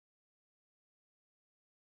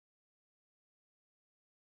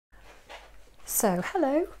So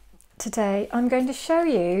hello, today I'm going to show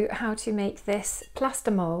you how to make this plaster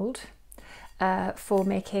mould for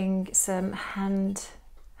making some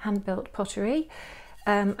hand-built pottery.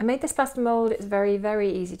 I made this plaster mould. It's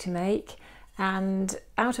very easy to make, and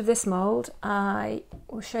out of this mould I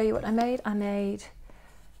will show you what I made. I made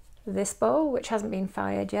this bowl, which hasn't been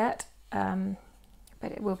fired yet, but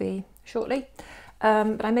it will be shortly.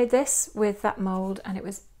 But I made this with that mould and it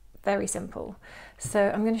was very simple.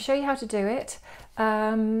 So I'm going to show you how to do it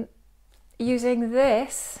using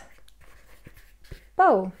this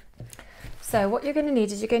bowl. So what you're going to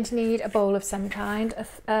need is you're going to need a bowl of some kind,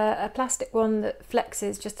 a plastic one that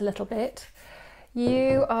flexes just a little bit.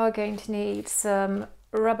 You are going to need some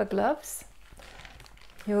rubber gloves.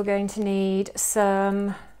 You're going to need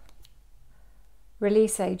some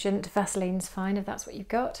release agent. Vaseline's fine if that's what you've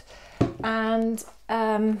got, and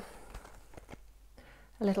a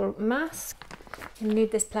little mask. You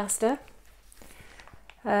need this plaster.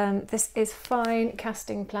 This is fine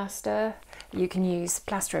casting plaster. You can use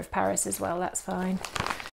plaster of Paris as well, that's fine.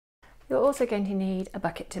 You're also going to need a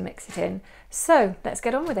bucket to mix it in. So let's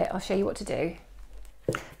get on with it. I'll show you what to do.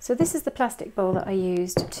 So this is the plastic bowl that I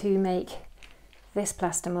used to make this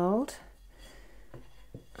plaster mould.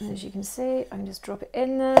 And as you can see, I can just drop it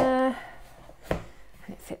in there and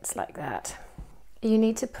it fits like that. You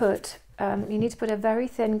need to put a very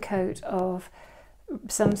thin coat of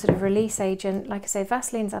some sort of release agent. Like I say,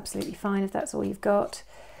 Vaseline's absolutely fine if that's all you've got.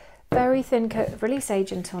 Very thin coat of release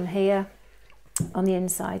agent on here, on the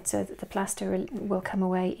inside, so that the plaster will come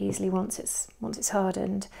away easily once it's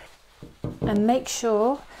hardened. And make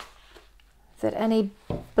sure that any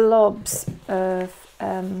blobs of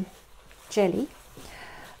jelly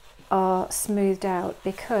are smoothed out,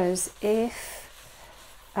 because if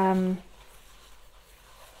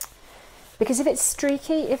it's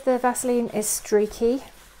streaky, if the Vaseline is streaky,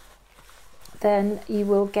 then you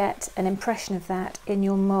will get an impression of that in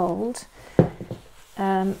your mould.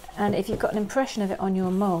 And if you've got an impression of it on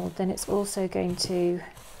your mould, then it's also going to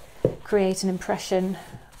create an impression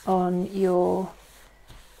on your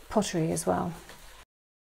pottery as well.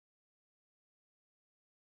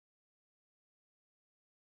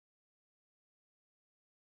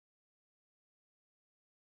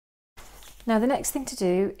 Now the next thing to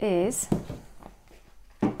do is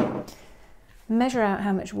measure out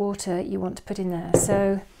how much water you want to put in there.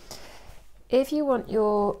 So if you want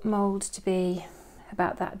your mould to be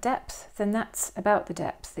about that depth, then that's about the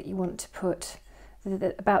depth that you want to put,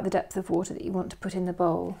 about the depth of water that you want to put in the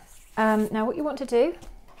bowl. Now what you want to do,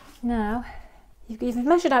 now you've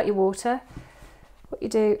measured out your water, what you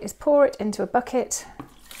do is pour it into a bucket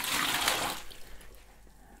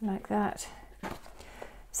like that.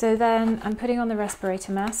 So then I'm putting on the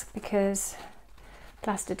respirator mask, because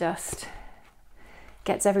plaster dust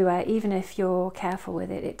gets everywhere. Even if you're careful with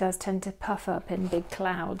it, it does tend to puff up in big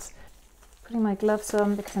clouds. Putting my gloves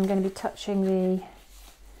on because I'm going to be touching the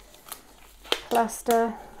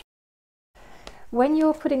plaster. When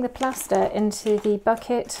you're putting the plaster into the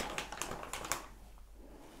bucket,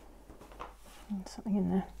 something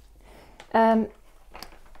in there,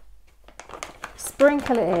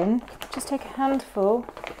 sprinkle it in. Just take a handful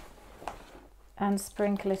and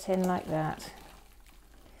sprinkle it in like that.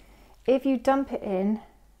 If you dump it in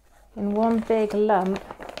one big lump,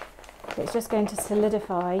 it's just going to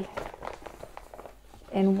solidify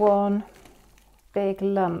in one big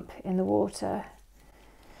lump in the water.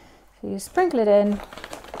 So you sprinkle it in.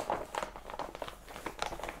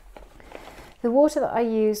 The water that I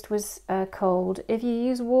used was cold. If you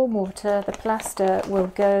use warm water, the plaster will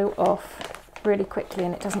go off really quickly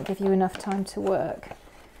and it doesn't give you enough time to work.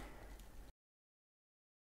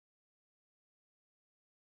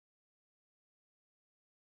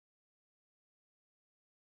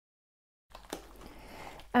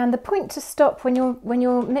 And the point to stop when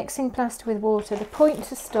you're mixing plaster with water, the point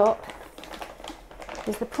to stop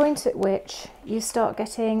is the point at which you start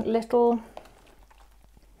getting little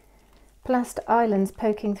plaster islands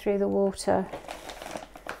poking through the water.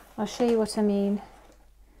 I'll show you what I mean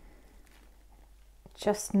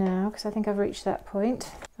just now, because I think I've reached that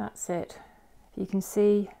point. That's it. You can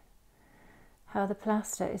see how the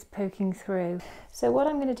plaster is poking through. So what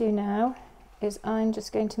I'm going to do now is I'm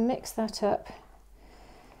just going to mix that up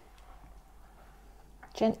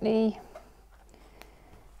gently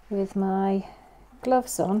with my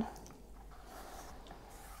gloves on.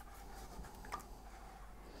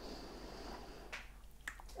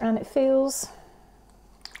 And it feels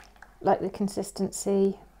like the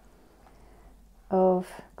consistency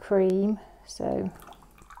of cream, so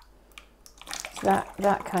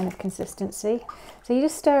that kind of consistency. So you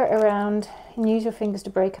just stir it around and use your fingers to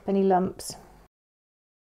break up any lumps.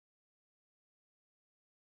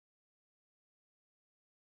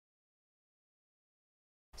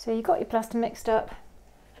 So you got your plaster mixed up.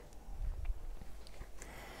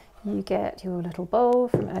 You get your little bowl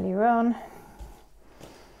from earlier on,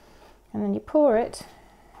 and then you pour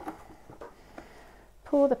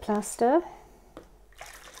the plaster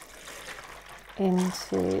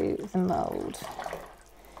into the mould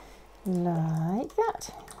like that.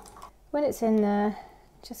 When it's in there,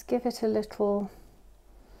 just give it a little,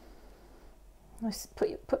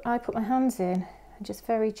 I put my hands in and just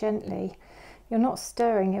very gently, you're not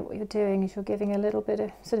stirring it, what you're doing is you're giving a little bit of,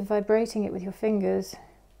 sort of vibrating it with your fingers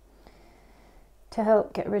to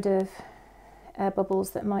help get rid of air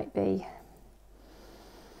bubbles that might be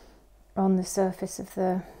on the surface of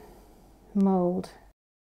the mould.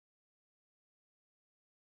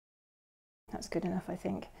 That's good enough, I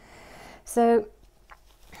think. So,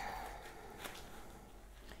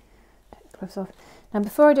 take the gloves off. Now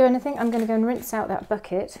before I do anything, I'm going to go and rinse out that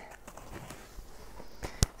bucket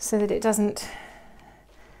so that it doesn't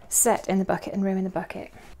set in the bucket and ruin the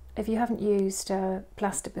bucket. If you haven't used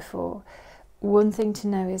plaster before, one thing to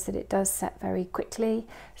know is that it does set very quickly,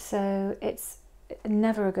 so it's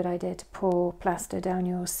never a good idea to pour plaster down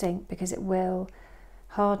your sink because it will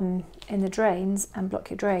harden in the drains and block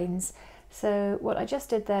your drains. So what I just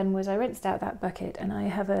did then was I rinsed out that bucket, and I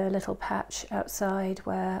have a little patch outside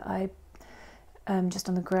where I just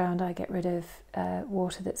on the ground I get rid of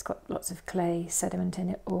water that's got lots of clay sediment in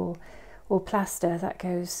it, or plaster that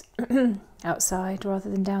goes outside rather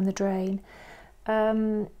than down the drain.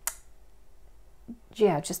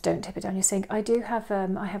 Yeah, just don't tip it down your sink. I do have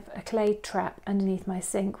I have a clay trap underneath my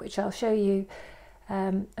sink, which I'll show you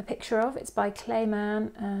a picture of. It's by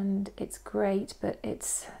Clayman and it's great, but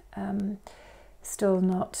it's still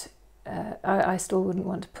not. I still wouldn't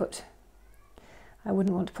want to put. I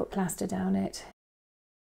wouldn't want to put plaster down it.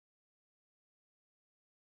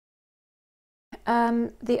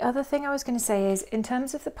 The other thing I was going to say is, in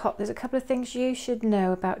terms of the pot, there's a couple of things you should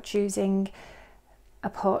know about choosing a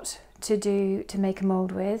pot to make a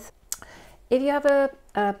mould with. If you have a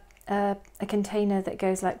container that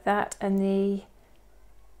goes like that, and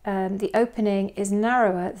the opening is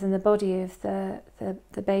narrower than the body of the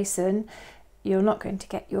basin, you're not going to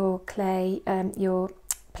get your clay, your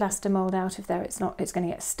plaster mould out of there. It's going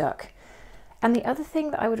to get stuck. And the other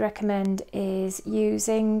thing that I would recommend is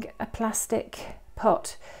using a plastic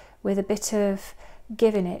pot with a bit of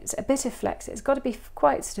give in it, a bit of flex. It's got to be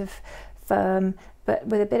quite sort of firm, but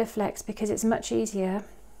with a bit of flex, because it's much easier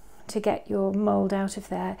to get your mould out of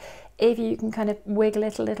there if you can kind of wiggle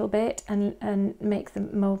it a little bit and make the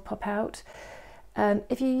mould pop out.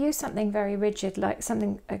 If you use something very rigid, like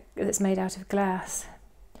something that's made out of glass,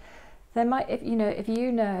 there might, if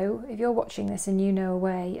you're watching this and you know a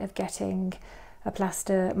way of getting a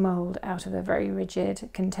plaster mould out of a very rigid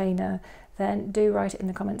container, then do write it in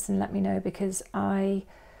the comments and let me know, because I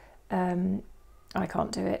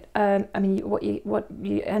can't do it. I mean, what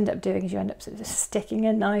you end up doing is you end up sort of sticking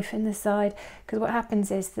a knife in the side, because what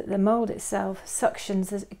happens is that the mould itself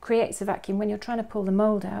suctions, it creates a vacuum. When you're trying to pull the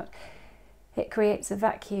mould out, it creates a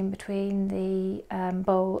vacuum between the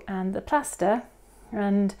bowl and the plaster,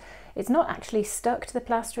 and it's not actually stuck to the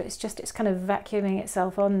plaster, it's kind of vacuuming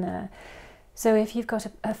itself on there. So if you've got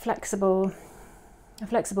a flexible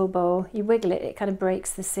bowl, you wiggle it, it kind of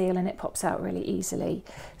breaks the seal and it pops out really easily.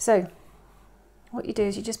 So what you do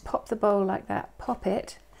is you just pop the bowl like that, pop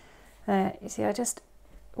it. You see, I just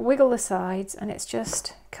wiggle the sides and it's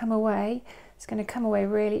just come away. It's going to come away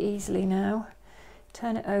really easily now.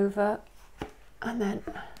 Turn it over and then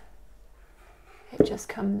it just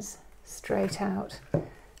comes straight out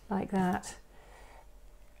like that.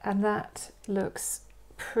 And that looks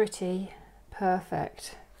pretty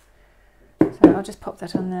perfect. So I'll just pop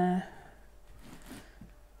that on there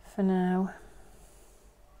for now.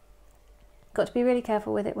 Got to be really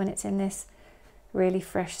careful with it when it's in this really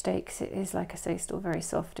fresh state, because it is, like I say, still very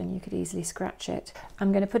soft and you could easily scratch it.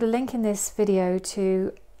 I'm going to put a link in this video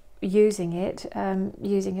to using it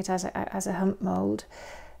as a hump mould,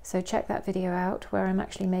 so check that video out where I'm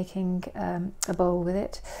actually making a bowl with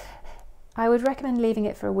it. I would recommend leaving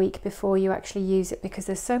it for a week before you actually use it, because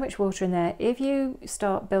there's so much water in there. If you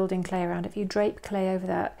start building clay around, if you drape clay over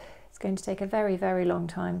that, it's going to take a very, very long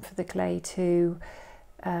time for the clay to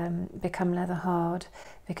become leather hard,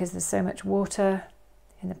 because there's so much water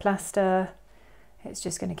in the plaster. It's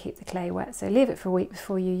just going to keep the clay wet. So leave it for a week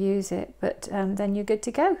before you use it, but then you're good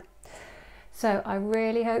to go. So I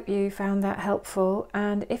really hope you found that helpful,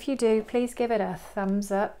 and if you do, please give it a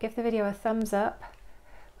thumbs up. Give the video a thumbs up.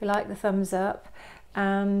 We like the thumbs up,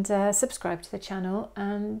 and subscribe to the channel,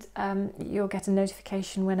 and you'll get a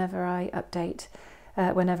notification whenever I update,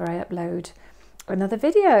 whenever I upload another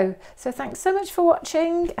video. So thanks so much for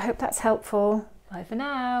watching. I hope that's helpful. Bye for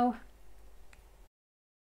now.